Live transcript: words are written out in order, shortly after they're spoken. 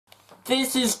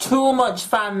This is too much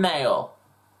fan mail.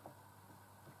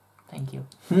 Thank you.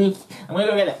 I'm gonna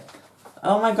go get it.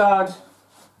 Oh my god.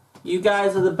 You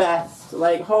guys are the best.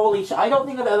 Like, holy shit. I don't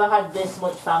think I've ever had this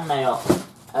much fan mail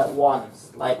at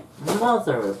once. Like,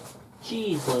 mother of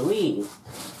jeez Louise.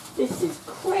 This is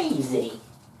crazy.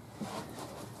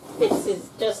 This is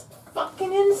just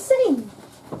fucking insane.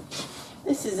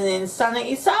 This is an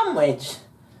insanity sandwich.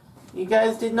 You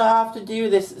guys did not have to do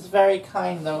this. It's very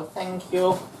kind though. Thank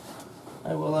you.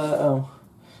 I will, oh.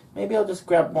 Maybe I'll just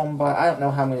grab one by... I don't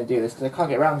know how I'm going to do this because I can't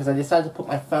get around because I decided to put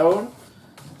my phone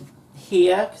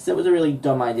here because it was a really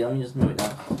dumb idea. Let me just move it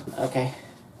down. Okay.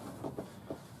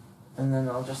 And then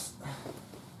I'll just...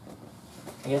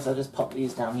 I guess I'll just pop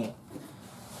these down here.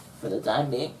 For the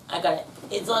time being. I got it.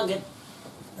 It's all good.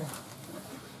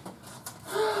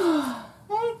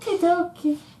 Okie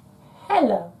dokie.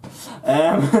 Hello.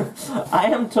 I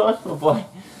am Torchful Boy.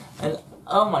 And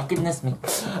oh my goodness me.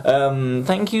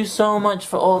 Thank you so much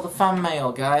for all the fan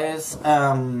mail, guys.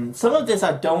 Some of this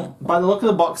I don't, by the look of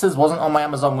the boxes, wasn't on my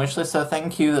Amazon wishlist, so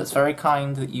thank you. That's very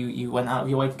kind that you went out of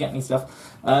your way to get me stuff.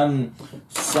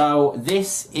 So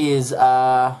this is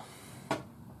fan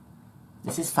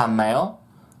mail.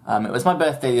 It was my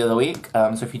birthday the other week,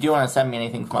 so if you do want to send me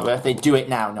anything for my birthday, do it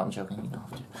now. No, I'm joking, you don't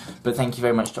have to. But thank you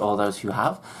very much to all those who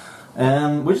have.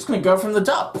 We're just going to go from the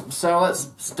top. So let's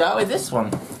start with this one.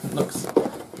 It looks...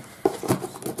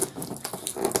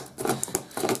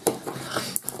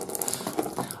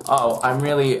 Oh, I'm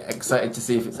really excited to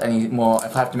see if it's any more,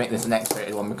 if I have to make this an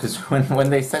X-rated one, because when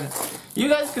they sent... You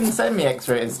guys can send me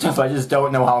X-rated stuff, I just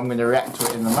don't know how I'm going to react to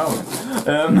it in the moment.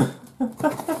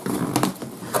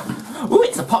 Ooh,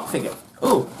 it's a pop figure.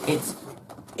 Ooh,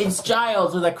 it's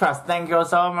Giles with a cross. Thank you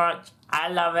so much. I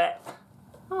love it.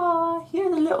 Oh,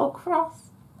 here's a little cross,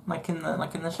 like in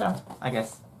the show, I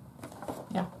guess.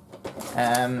 Yeah.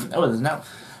 Oh, there's no.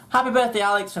 Happy birthday,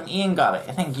 Alex, from Ian Garrett.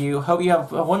 Thank you. Hope you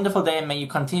have a wonderful day and may you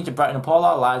continue to brighten up all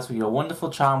our lives with your wonderful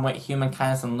charm, wit, humour,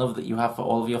 kindness, and love that you have for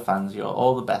all of your fans. You're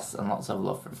all the best, and lots of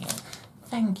love from Ian.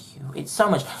 Thank you. It's so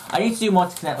much. I need to do more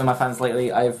to connect with my fans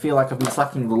lately. I feel like I've been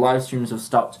slacking. The live streams have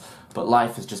stopped, but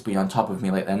life has just been on top of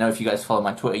me lately. I know if you guys follow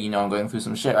my Twitter, you know I'm going through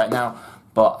some shit right now.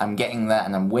 But I'm getting there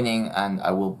and I'm winning and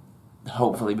I will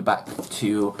hopefully be back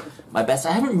to my best.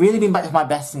 I haven't really been back to my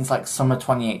best since like summer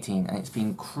 2018 and it's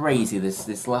been crazy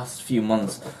this last few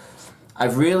months.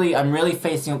 I'm really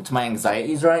facing up to my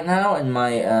anxieties right now and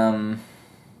my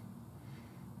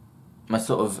my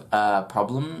sort of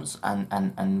problems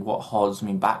and what holds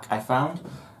me back, I found.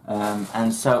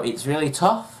 And so it's really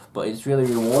tough, but it's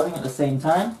really rewarding at the same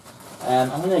time.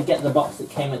 I'm gonna get the box that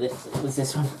came with this. It was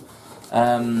this one.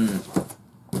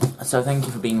 So thank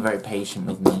you for being very patient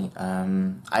with me.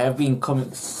 I have been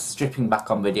stripping back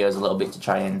on videos a little bit to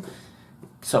try and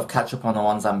sort of catch up on the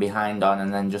ones I'm behind on,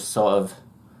 and then just sort of...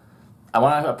 I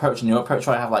want to approach a new approach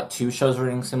where I have like 2 shows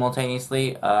running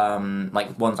simultaneously,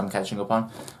 like ones I'm catching up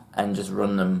on, and just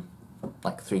run them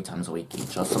like 3 times a week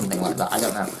each or something like that. I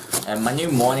don't know. My new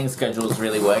morning schedule is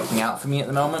really working out for me at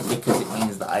the moment because it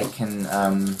means that I can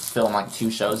film like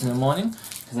 2 shows in the morning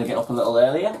because I get up a little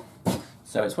earlier.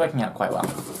 So it's working out quite well.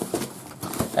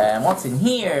 What's in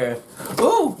here?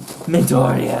 Ooh!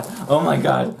 Midoriya! Oh my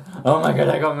god! Oh my god,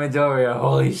 I got Midoriya!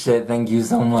 Holy shit, thank you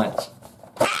so much!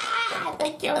 Ah!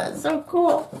 Thank you, that's so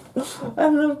cool! I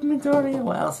love Midoriya!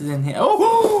 What else is in here?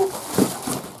 Oh!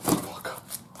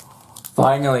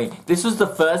 Finally! This was the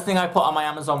first thing I put on my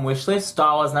Amazon wishlist,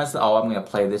 Star Wars, and I said, oh, I'm gonna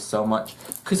play this so much.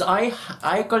 Because I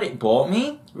got it bought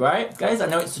me, right? Guys, I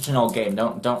know it's such an old game,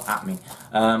 don't at me.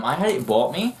 I had it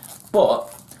bought me.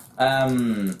 But,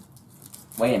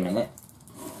 wait a minute.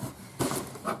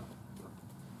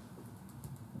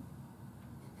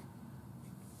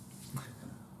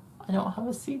 I don't have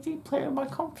a CD player on my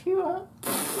computer.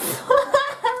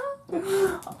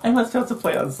 I must have to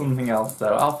play on something else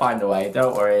though. I'll find a way,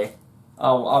 don't worry.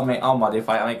 I'll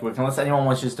modify it, I'll make it work. Unless anyone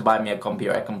wants just to buy me a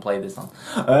computer I can play this on.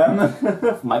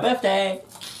 For my birthday!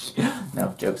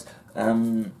 No, jokes.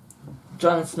 Jon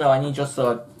Snow, I need your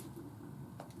sword.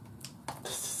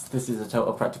 This is a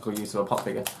total practical use of a pop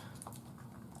figure.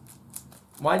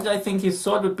 Why did I think his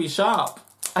sword would be sharp?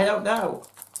 I don't know.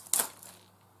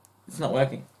 It's not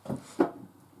working.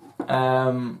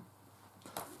 I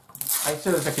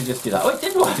suppose I could just do that. Oh, it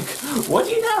did work! What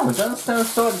do you know? Jon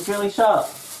Snow's sword is really sharp.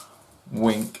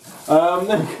 Wink.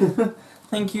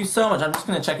 Thank you so much. I'm just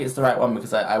going to check it's the right one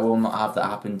because I will not have that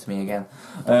happen to me again.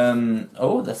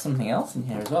 Oh, there's something else in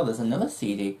here as well. There's another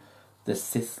CD. The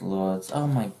Sith Lords. Oh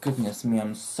my goodness me,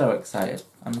 I'm so excited.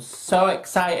 I'm so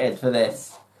excited for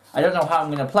this. I don't know how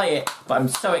I'm going to play it, but I'm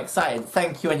so excited.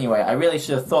 Thank you anyway. I really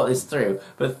should have thought this through,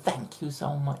 but thank you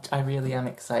so much. I really am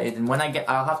excited. And when I get,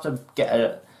 I'll have to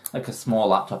get a small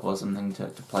laptop or something to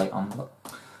play it on. But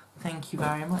thank you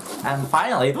very much. And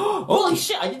finally, holy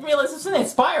shit! I didn't realize this was in it.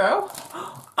 Spyro.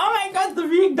 Oh my god, the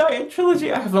Reignited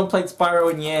trilogy. I have not played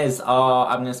Spyro in years. Oh,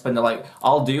 I'm gonna spend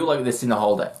I'll do like this in a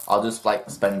whole day. I'll just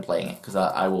spend playing it because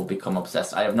I will become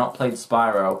obsessed. I have not played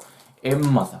Spyro in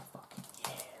motherfucking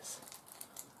years.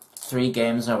 3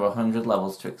 games and over 100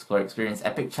 levels to explore, experience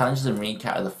epic challenges and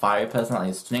recap the fiery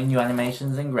personality, stunning new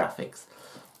animations and graphics.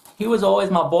 He was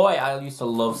always my boy. I used to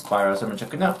love Spyro so much. I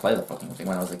could never play the fucking thing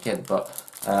when I was a kid, but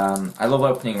I love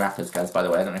opening rappers, guys, by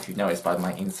the way. I don't know if you've noticed by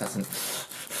my incessant...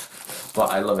 but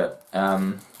I love it.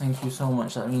 Thank you so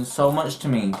much. That means so much to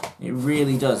me. It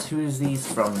really does. Who's these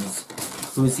from?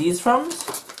 Who's these from?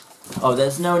 Oh,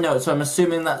 there's no note, so I'm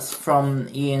assuming that's from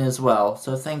Ian as well.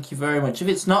 So thank you very much. If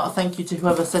it's not, a thank you to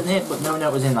whoever sent it, but no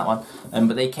note was in that one.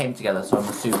 But they came together, so I'm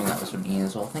assuming that was from Ian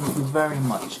as well. Thank you very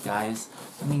much, guys.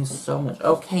 It means so much.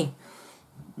 Okay.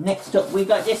 Next up, we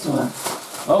got this one.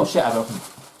 Oh shit, I've opened.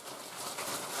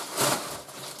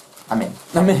 I'm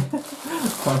in.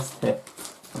 What's it?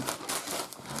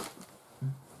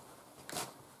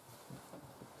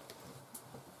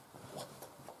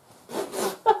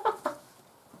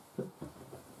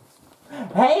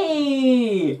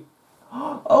 Hey!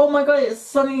 Oh my god, it's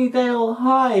Sunnydale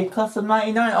High, class of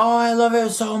 99. Oh, I love it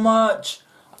so much.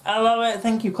 I love it.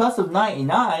 Thank you, class of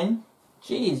 99.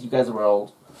 Jeez, you guys were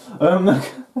old.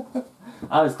 I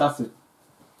was class of...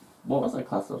 What was I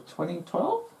class of?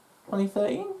 2012?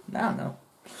 2013? I don't know.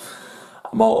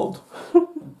 I'm old.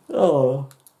 Oh.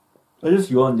 I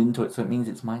just yawned into it, so it means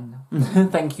it's mine now.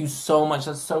 Thank you so much.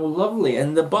 That's so lovely.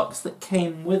 And the box that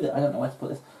came with it, I don't know where to put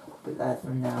this. Put it there for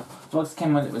now. The box that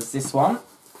came with it was this one.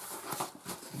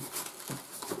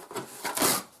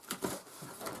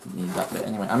 Need that bit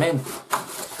anyway. I'm in.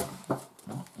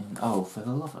 Oh, for the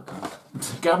love of God.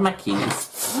 Grab my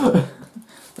keys.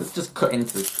 Let's just cut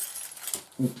into this.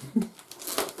 It's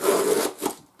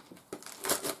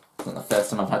not the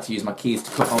first time I've had to use my keys to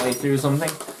cut my way through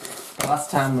something. The last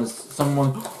time was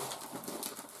someone...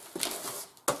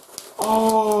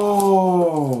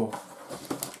 Oh!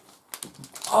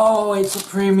 Oh, it's a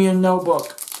premium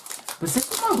notebook. Was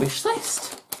this on my wish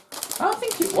list? I don't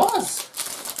think it was.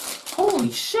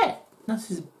 Holy shit. This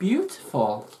is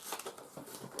beautiful.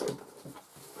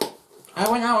 I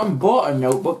went out and bought a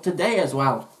notebook today as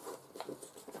well.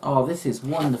 Oh, this is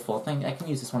wonderful. I can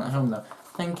use this one at home though.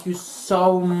 Thank you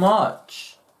so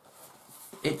much.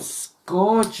 It's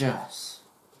gorgeous.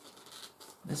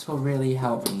 This will really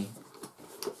help me.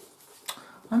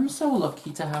 I'm so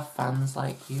lucky to have fans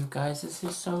like you guys. This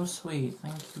is so sweet.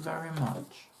 Thank you very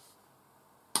much.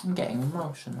 I'm getting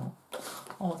emotional.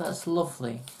 Oh, that's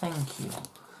lovely. Thank you.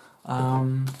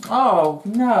 Oh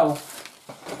no.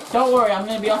 Don't worry, I'm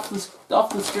gonna be off the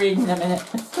screen in a minute.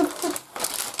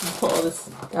 Put all this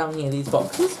down here, these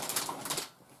boxes.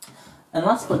 And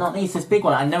last but not least, this big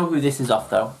one. I know who this is off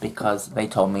though, because they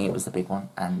told me it was the big one.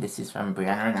 And this is from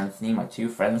Brianna and Anthony, my 2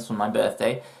 friends from my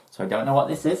birthday. So I don't know what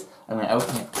this is. I'm going to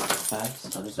open it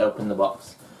first. I'll just open the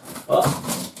box. Oh,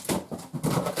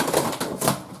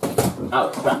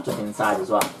 it's wrapped up inside as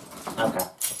well. Okay.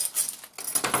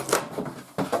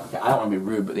 I don't want to be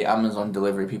rude, but the Amazon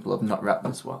delivery people have not wrapped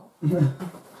this well.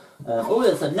 Oh,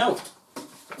 there's a note.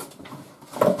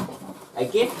 A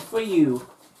gift for you.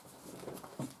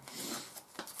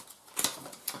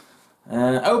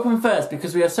 Open first,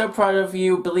 because we are so proud of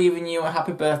you, believe in you,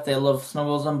 happy birthday, love,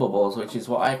 snuggles and bubbles, which is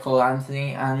what I call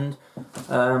Anthony and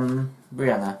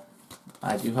Brianna.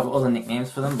 I do have other nicknames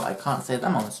for them, but I can't say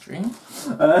them on the stream.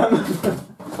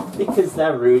 Because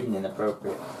they're rude and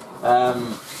inappropriate. Okay,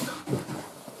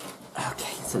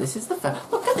 so this is the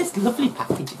first. Look at this lovely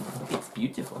packaging. It's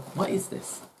beautiful. What is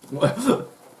this?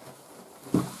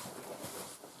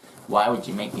 Why would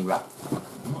you make me wrap?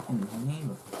 What in the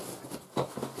name of...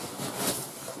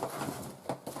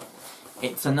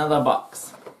 It's another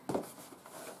box.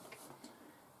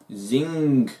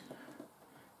 Zingu.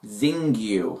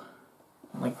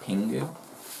 Like Pingu.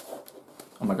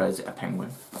 Oh my god, is it a penguin?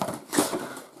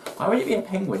 Why would it be a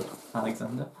penguin,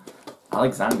 Alexander?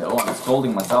 Alexander, oh, I'm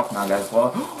scolding myself now, guys.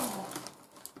 What?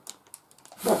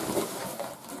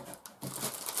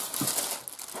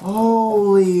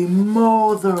 Holy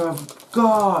mother of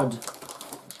God!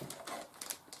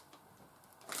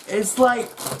 It's like,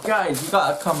 guys, you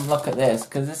gotta come look at this,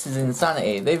 because this is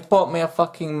insanity. They've bought me a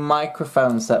fucking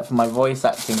microphone set for my voice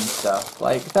acting stuff.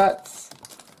 Like, that's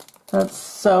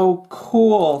so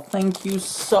cool. Thank you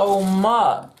so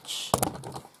much.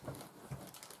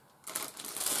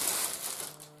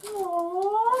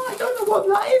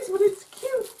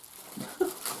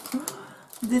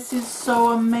 This is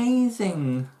so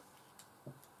amazing.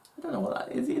 I don't know what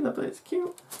that is either, but it's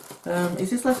cute. Is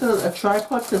this like a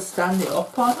tripod to stand it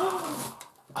up on?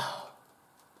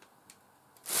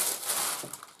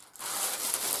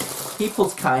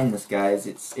 People's kindness, guys,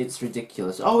 it's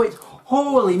ridiculous. Oh, it's,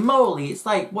 holy moly, it's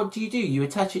like, what do? You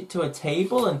attach it to a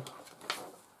table and...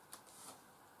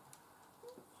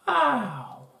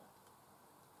 Wow.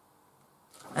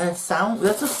 And a sound,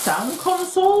 that's a sound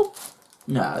console?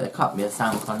 No, there can't be a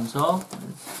sound console.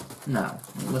 No,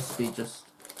 it must be just...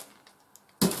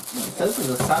 It says there's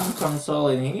a sound console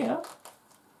in here.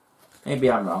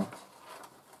 Maybe I'm wrong.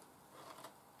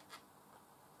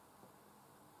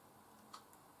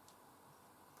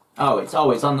 Oh, it's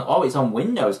on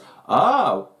Windows.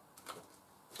 Oh,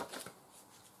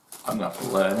 I'm gonna have to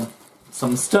learn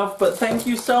some stuff. But thank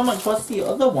you so much. What's the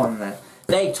other one then?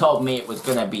 They told me it was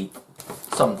gonna be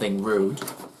something rude.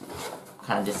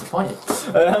 Kind of disappointed.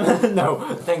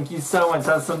 No, thank you so much.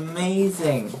 That's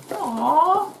amazing.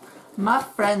 Aww, my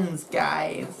friends,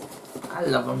 guys. I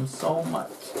love them so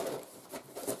much.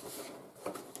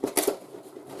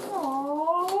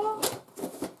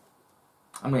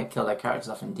 I'm gonna kill their characters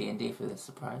off in D&D for this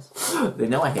surprise. They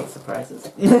know I hate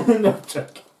surprises. No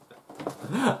joke.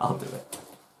 I'll do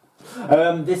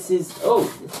it. This is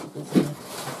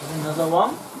another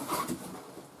one.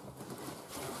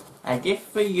 A gift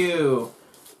for you.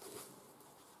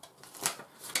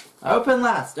 Open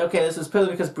last. Okay, this was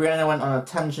purely because Brianna went on a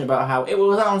tangent about how it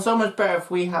would sound so much better if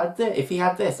we had this. If he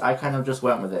had this, I kind of just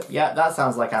went with it. Yeah, that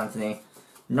sounds like Anthony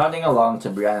nodding along to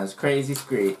Brianna's crazy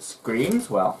screams.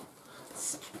 Well.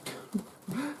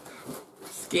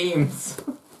 Schemes.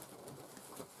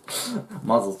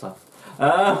 Muzzle stuff.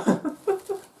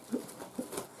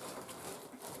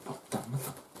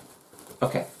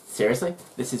 Okay, seriously?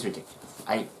 This is ridiculous.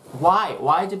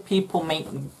 Why do people make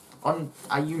on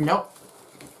I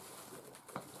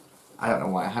don't know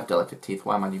why I have delicate teeth.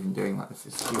 Why am I even doing that? This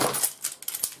is stupid.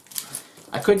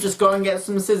 I could just go and get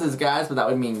some scissors, guys, but that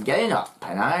would mean getting up,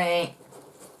 and I ain't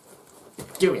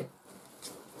doing.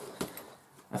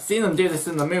 I've seen them do this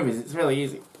in the movies. It's really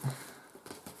easy.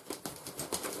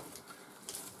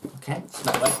 Okay, it's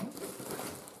not working.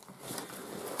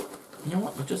 You know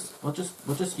what?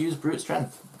 We'll just use brute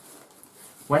strength.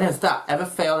 When has that ever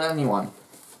failed anyone?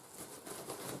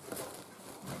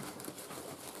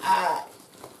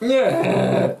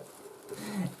 Yeah.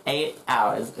 8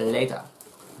 hours later.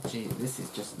 Gee, this is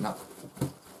just not.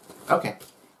 Okay.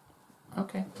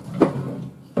 Okay.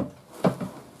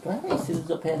 Do I have any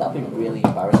scissors up here? That'd be really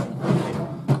embarrassing.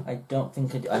 I don't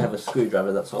think I do. I have a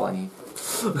screwdriver, that's all I need.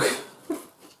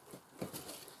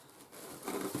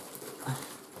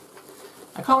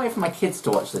 I can't wait for my kids to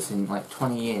watch this in like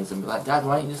 20 years and be like, Dad,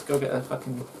 why don't you just go get a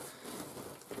fucking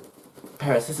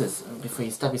pair of scissors before you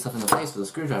stab yourself in the face with a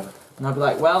screwdriver? And I'll be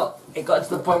like, well, it got to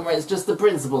the point where it's just the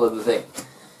principle of the thing.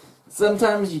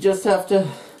 Sometimes you just have to...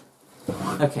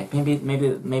 Okay,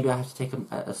 maybe I have to take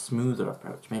a smoother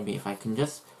approach. Maybe if I can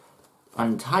just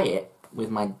untie it with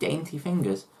my dainty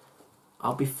fingers,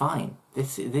 I'll be fine.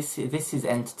 This is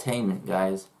entertainment,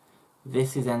 guys.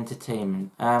 This is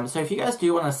entertainment. So if you guys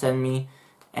do want to send me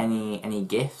any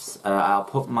gifts, I'll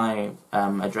put my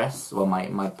address, well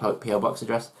my PO box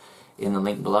address in the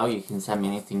link below. You can send me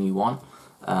anything you want.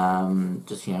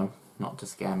 Just, you know, not to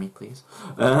scare me, please.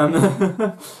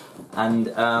 And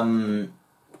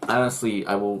honestly,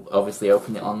 I will obviously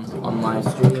open it on live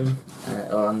stream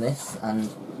or on this, and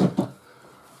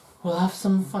we'll have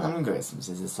some fun. I'm gonna go get some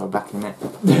scissors, so back in a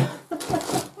minute.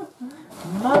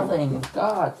 Mothering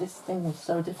God, this thing is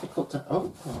so difficult to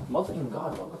open. Mothering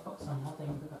God, what the fuck's a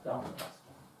mothering God?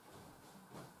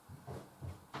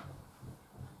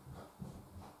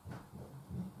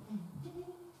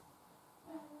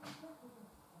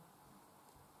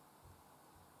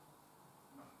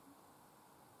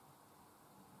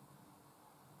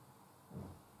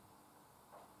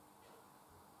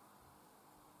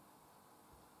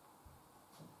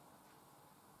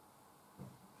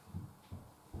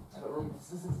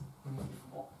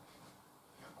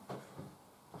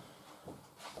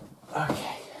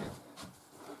 Okay.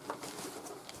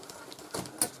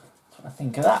 What do I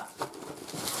think of that?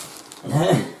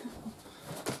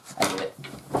 I did it.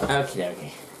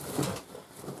 Okay.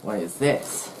 What is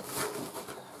this?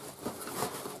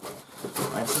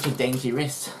 I have such a dainty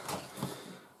wrist.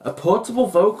 A portable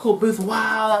vocal booth.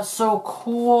 Wow, that's so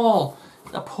cool.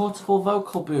 A portable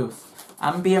vocal booth.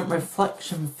 Ambient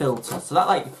reflection filter. So that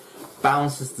like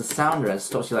bounces the sound and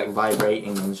stops you like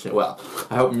vibrating and shit. Well,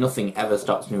 I hope nothing ever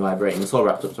stops me vibrating. It's all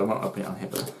wrapped up, so I won't open it on here.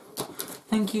 But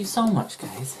thank you so much,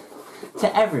 guys.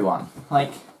 To everyone.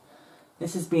 Like,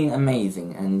 This has been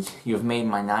amazing, and you've made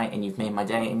my night, and you've made my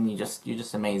day, and you're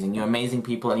just amazing. You're amazing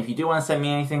people, and if you do want to send me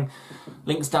anything,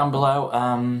 links down below.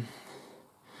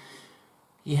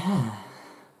 Yeah.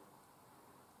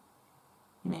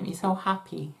 You made me so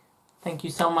happy. Thank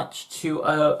you so much to,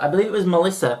 I believe it was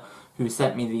Melissa who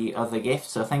sent me the other gift,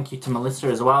 so thank you to Melissa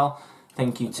as well.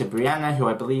 Thank you to Brianna, who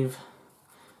I believe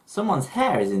someone's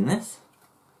hair is in this.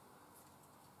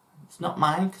 It's not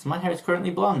mine, because my hair is currently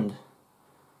blonde.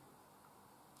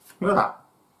 Look at that.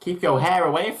 Keep your hair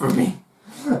away from me.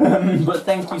 But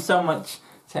thank you so much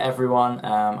to everyone.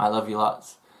 I love you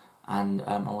lots. And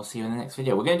I will see you in the next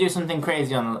video. We're going to do something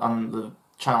crazy on the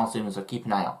channel soon, so keep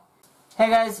an eye out. Hey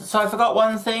guys, so I forgot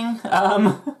one thing.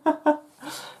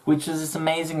 Which was this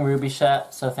amazing Ruby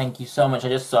shirt. So thank you so much. I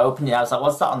just opened it. I was like,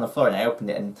 what's that on the floor? And I opened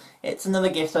it. And it's another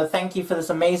gift. So thank you for this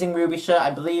amazing Ruby shirt.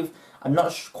 I believe, I'm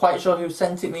not quite sure who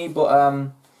sent it me. But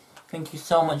thank you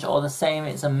so much all the same.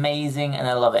 It's amazing and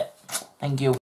I love it. Thank you.